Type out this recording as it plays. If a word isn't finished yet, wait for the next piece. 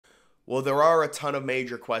Well, there are a ton of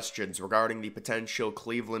major questions regarding the potential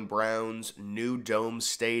Cleveland Browns new dome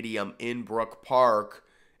stadium in Brook Park.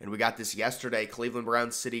 And we got this yesterday. Cleveland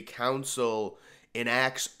Browns City Council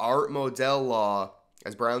enacts Art Modell law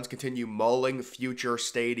as Browns continue mulling future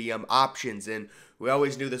stadium options. And we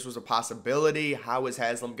always knew this was a possibility. How is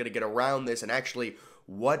Haslam going to get around this? And actually,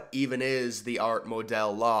 what even is the Art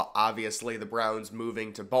Modell law? Obviously, the Browns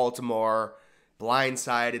moving to Baltimore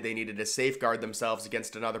blindsided. They needed to safeguard themselves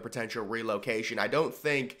against another potential relocation. I don't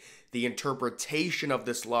think the interpretation of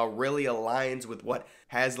this law really aligns with what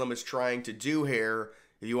Haslam is trying to do here.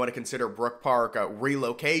 If you want to consider Brook Park a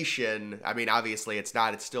relocation, I mean, obviously it's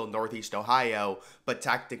not. It's still Northeast Ohio, but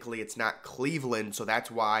technically it's not Cleveland, so that's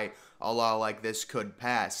why a law like this could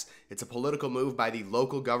pass. It's a political move by the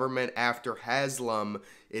local government after Haslam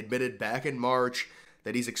admitted back in March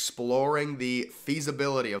that he's exploring the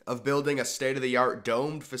feasibility of building a state-of-the-art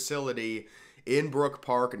domed facility in Brook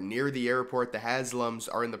Park near the airport. The Haslams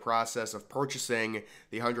are in the process of purchasing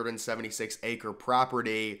the 176-acre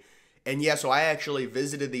property. And yeah, so I actually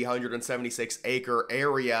visited the 176-acre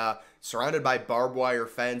area surrounded by barbed wire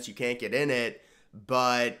fence. You can't get in it,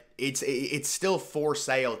 but it's still for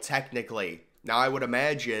sale technically. Now, I would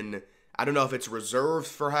imagine, I don't know if it's reserved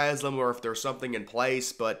for Haslam or if there's something in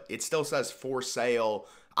place, but it still says for sale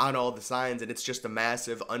on all the signs, and it's just a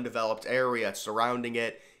massive undeveloped area. Surrounding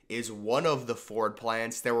it is one of the Ford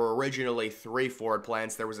plants. There were originally 3 Ford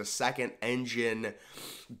plants. There was a second engine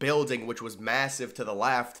building, which was massive to the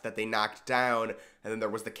left, that they knocked down, and then there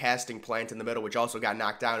was the casting plant in the middle, which also got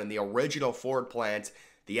knocked down. And the original Ford plant,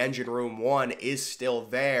 the engine room 1, is still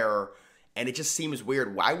there. And it just seems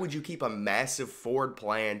weird. Why would you keep a massive Ford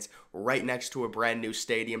plant right next to a brand new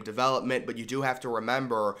stadium development? But you do have to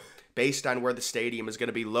remember, based on where the stadium is going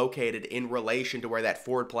to be located in relation to where that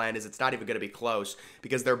Ford plant is, it's not even going to be close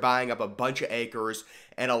because they're buying up a bunch of acres.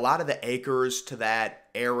 And a lot of the acres to that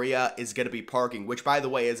area is going to be parking, which, by the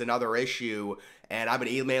way, is another issue. And I've been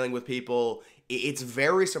emailing with people. It's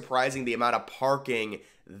very surprising the amount of parking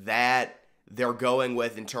that they're going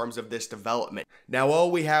with in terms of this development. Now,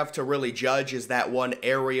 all we have to really judge is that one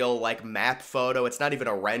aerial map photo. It's not even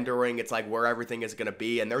a rendering. It's like where everything is going to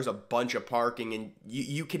be, and there's a bunch of parking, and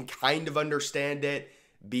you can kind of understand it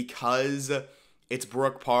because it's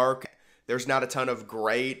Brook Park. There's not a ton of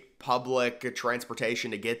great public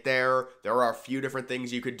transportation to get there. There are a few different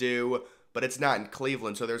things you could do, but it's not in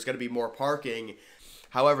Cleveland, so there's going to be more parking.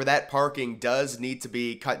 However, that parking does need to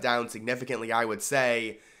be cut down significantly, I would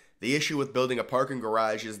say. The issue with building a parking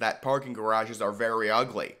garage is that parking garages are very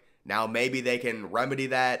ugly. Now, maybe they can remedy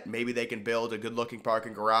that. Maybe they can build a good-looking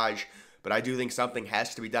parking garage, but I do think something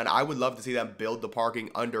has to be done. I would love to see them build the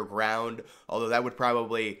parking underground, although that would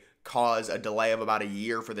probably cause a delay of about a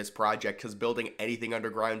year for this project because building anything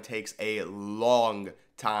underground takes a long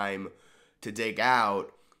time to dig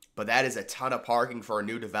out. But that is a ton of parking for a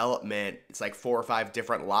new development. It's like 4 or 5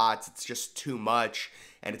 different lots. It's just too much.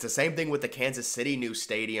 And it's the same thing with the Kansas City new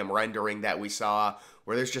stadium rendering that we saw,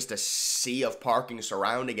 where there's just a sea of parking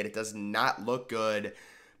surrounding it. It does not look good.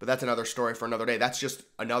 But that's another story for another day. That's just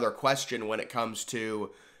another question when it comes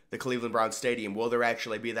to the Cleveland Browns Stadium. Will there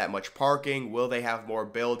actually be that much parking? Will they have more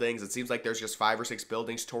buildings? It seems like there's just 5 or 6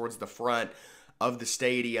 buildings towards the front of the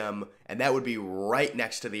stadium, and that would be right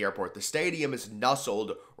next to the airport. The stadium is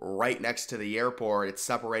nestled right next to the airport. It's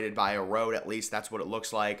separated by a road, at least that's what it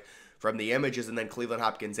looks like from the images. And then Cleveland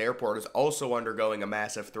Hopkins Airport is also undergoing a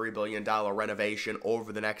massive $3 billion renovation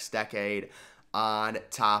over the next decade. On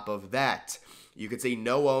top of that, you could see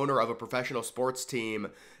no owner of a professional sports team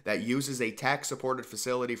that uses a tax-supported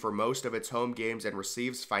facility for most of its home games and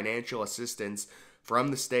receives financial assistance from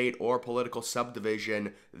the state or political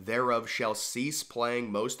subdivision thereof shall cease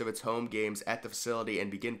playing most of its home games at the facility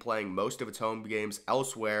and begin playing most of its home games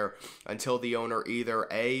elsewhere until the owner either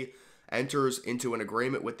A, enters into an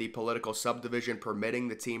agreement with the political subdivision permitting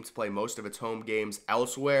the team to play most of its home games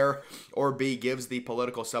elsewhere, or B, gives the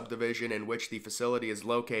political subdivision in which the facility is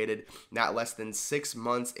located not less than 6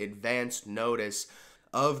 months advance notice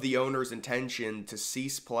of the owner's intention to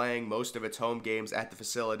cease playing most of its home games at the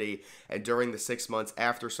facility, and during the 6 months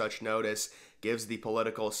after such notice, gives the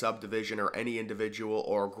political subdivision or any individual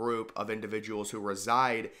or group of individuals who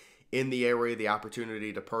reside in the area the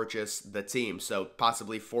opportunity to purchase the team. So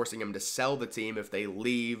possibly forcing them to sell the team if they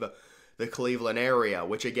leave the Cleveland area,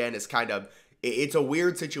 which again is it's a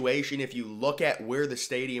weird situation. If you look at where the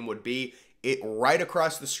stadium would be, right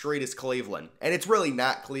across the street is Cleveland. And it's really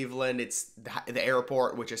not Cleveland. It's the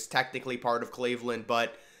airport, which is technically part of Cleveland.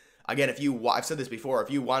 But again, I've said this before, if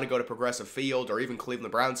you want to go to Progressive Field or even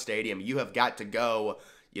Cleveland Browns Stadium, you have got to go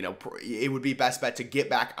it would be best bet to get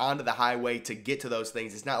back onto the highway to get to those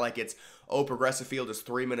things. It's not like it's, oh, Progressive Field is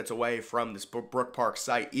 3 minutes away from this Brook Park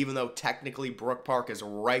site, even though technically Brook Park is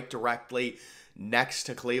right directly next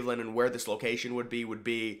to Cleveland, and where this location would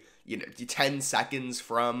be 10 seconds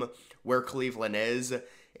from where Cleveland is.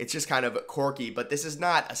 It's just kind of quirky, but this is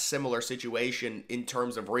not a similar situation in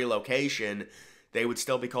terms of relocation. They would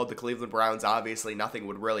still be called the Cleveland Browns. Obviously, nothing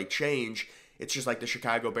would really change. It's just like the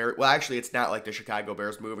Chicago Bears. Well, actually, it's not like the Chicago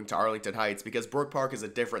Bears moving to Arlington Heights, because Brook Park is a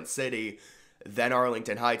different city than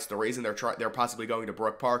Arlington Heights. The reason they're possibly going to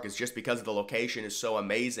Brook Park is just because the location is so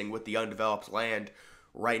amazing with the undeveloped land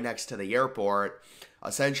right next to the airport.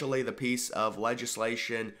 Essentially, the piece of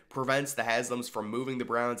legislation prevents the Haslams from moving the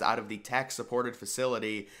Browns out of the tax-supported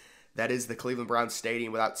facility that is the Cleveland Browns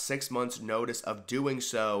Stadium without 6 months' notice of doing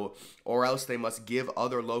so, or else they must give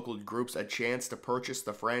other local groups a chance to purchase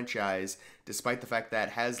the franchise. Despite the fact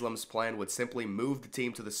that Haslam's plan would simply move the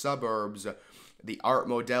team to the suburbs, the Art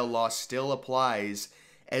Modell law still applies,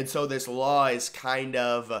 and so this law is kind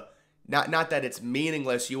of, not that it's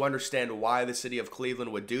meaningless. You understand why the city of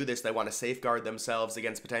Cleveland would do this. They want to safeguard themselves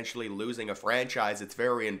against potentially losing a franchise. It's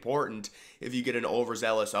very important if you get an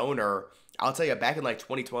overzealous owner. I'll tell you, back in like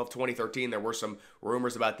 2012, 2013, there were some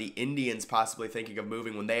rumors about the Indians possibly thinking of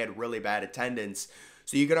moving when they had really bad attendance.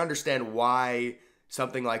 So you can understand why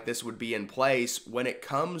something like this would be in place. When it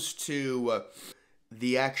comes to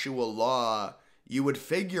the actual law, you would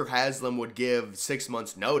figure Haslam would give 6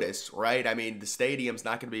 months notice, right? I mean, the stadium's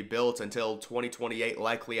not going to be built until 2028,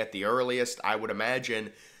 likely at the earliest. I would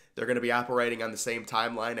imagine they're going to be operating on the same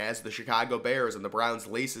timeline as the Chicago Bears, and the Browns'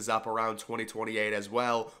 lease is up around 2028 as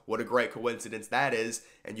well. What a great coincidence that is.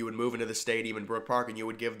 And you would move into the stadium in Brook Park, and you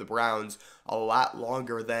would give the Browns a lot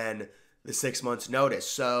longer than the 6 months notice.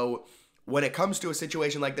 So when it comes to a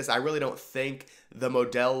situation like this, I really don't think the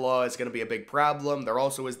Modell law is going to be a big problem. There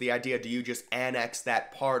also is the idea, do you just annex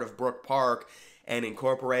that part of Brook Park and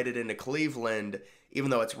incorporate it into Cleveland? Even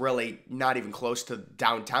though it's really not even close to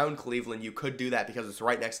downtown Cleveland, you could do that because it's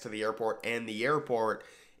right next to the airport, and the airport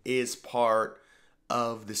is part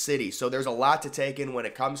of the city. So there's a lot to take in when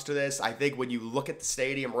it comes to this. I think when you look at the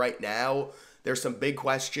stadium right now, there's some big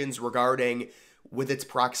questions regarding with its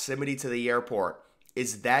proximity to the airport.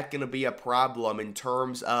 Is that going to be a problem in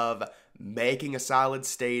terms of making a solid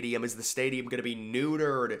stadium? Is the stadium going to be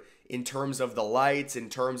neutered in terms of the lights, in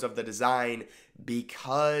terms of the design,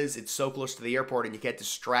 because it's so close to the airport and you can't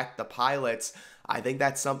distract the pilots? I think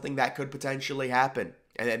that's something that could potentially happen.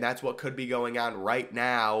 And that's what could be going on right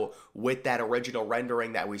now with that original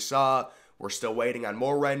rendering that we saw. We're still waiting on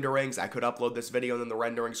more renderings. I could upload this video and then the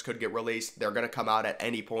renderings could get released. They're going to come out at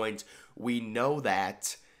any point. We know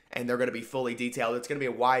that. And they're going to be fully detailed. It's going to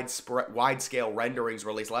be a wide-scale renderings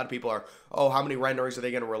release. A lot of people are, oh, how many renderings are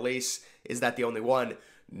they going to release? Is that the only one?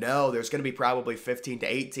 No, there's going to be probably 15 to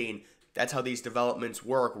 18. That's how these developments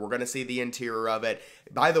work. We're going to see the interior of it.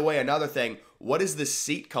 By the way, another thing, what is the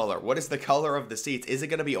seat color? What is the color of the seats? Is it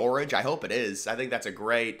going to be orange? I hope it is. I think that's a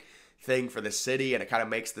great thing for the city, and it kind of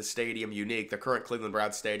makes the stadium unique. The current Cleveland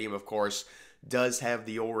Browns Stadium, of course, does have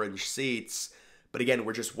the orange seats. But again,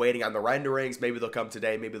 we're just waiting on the renderings. Maybe they'll come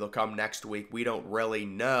today. Maybe they'll come next week. We don't really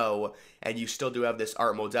know. And you still do have this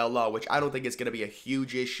Art Modell law, which I don't think is going to be a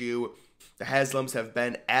huge issue. The Haslams have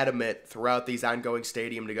been adamant throughout these ongoing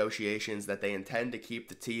stadium negotiations that they intend to keep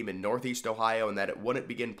the team in Northeast Ohio and that it wouldn't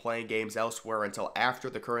begin playing games elsewhere until after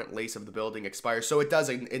the current lease of the building expires. So it does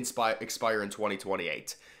expire in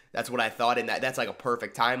 2028. That's what I thought, and that's like a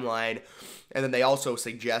perfect timeline. And then they also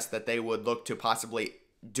suggest that they would look to possibly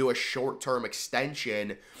do a short-term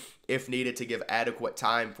extension if needed to give adequate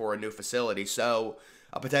time for a new facility. So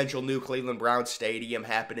a potential new Cleveland Browns stadium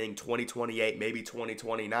happening 2028, maybe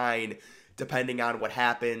 2029, depending on what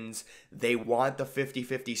happens. They want the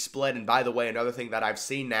 50-50 split. And by the way, another thing that I've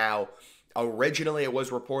seen now, originally it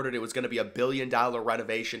was reported it was going to be a $1 billion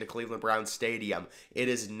renovation to Cleveland Browns Stadium. It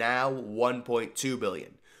is now $1.2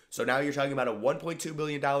 billion. So now you're talking about a $1.2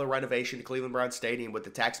 billion renovation to Cleveland Browns Stadium with the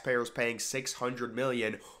taxpayers paying $600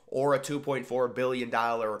 million, or a $2.4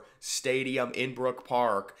 billion stadium in Brook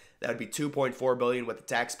Park. That would be $2.4 billion with the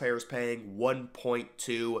taxpayers paying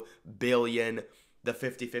 $1.2 billion. The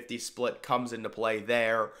 50-50 split comes into play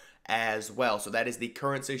there as well. So that is the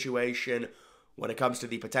current situation when it comes to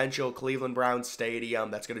the potential Cleveland Browns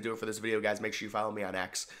Stadium. That's going to do it for this video, guys. Make sure you follow me on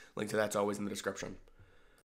X. Link to that's always in the description.